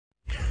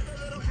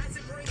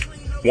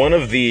one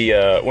of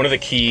the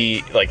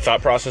key like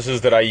thought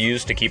processes that I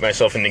use to keep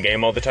myself in the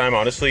game all the time,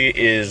 honestly,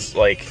 is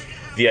like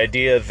the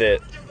idea that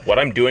what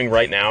I'm doing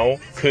right now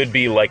could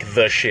be like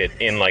the shit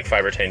in like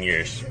 5 or 10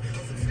 years.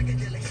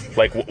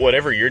 Like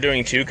whatever you're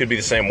doing too could be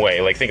the same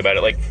way. Like think about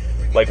it,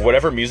 like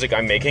whatever music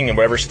I'm making and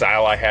whatever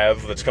style I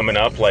have that's coming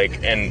up,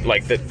 like and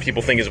like that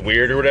people think is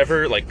weird or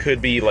whatever, like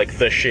could be like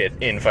the shit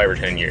in 5 or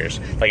 10 years.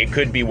 Like it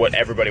could be what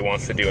everybody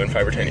wants to do in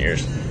 5 or 10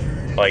 years.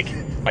 Like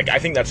I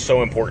think that's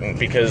so important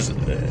because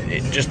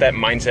just that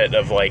mindset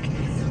of like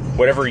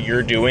whatever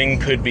you're doing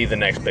could be the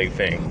next big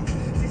thing.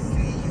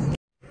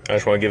 I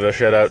just want to give a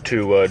shout out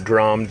to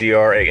Drum,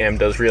 DRAM,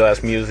 does real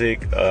ass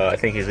music. I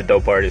think he's a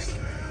dope artist.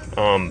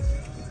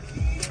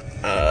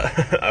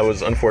 I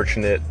was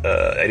unfortunate.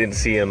 I didn't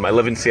see him. I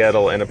live in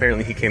Seattle, and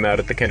apparently he came out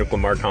at the Kendrick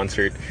Lamar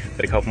concert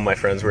that a couple of my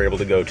friends were able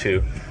to go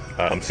to.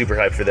 I'm super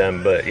hyped for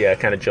them, but yeah,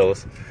 kind of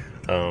jealous.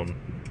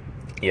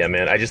 Yeah,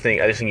 man. I just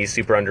think he's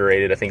super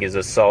underrated. I think he's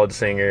a solid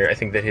singer. I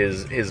think that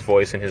his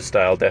voice and his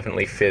style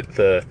definitely fit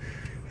the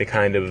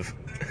kind of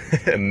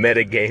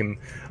meta game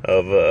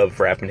of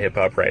rap and hip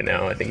hop right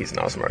now. I think he's an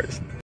awesome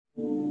artist.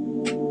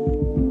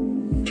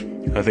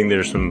 I think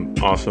there's some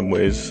awesome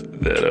ways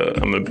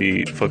that I'm gonna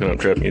be fucking up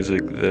trap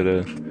music that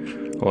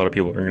a lot of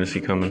people are gonna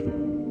see coming.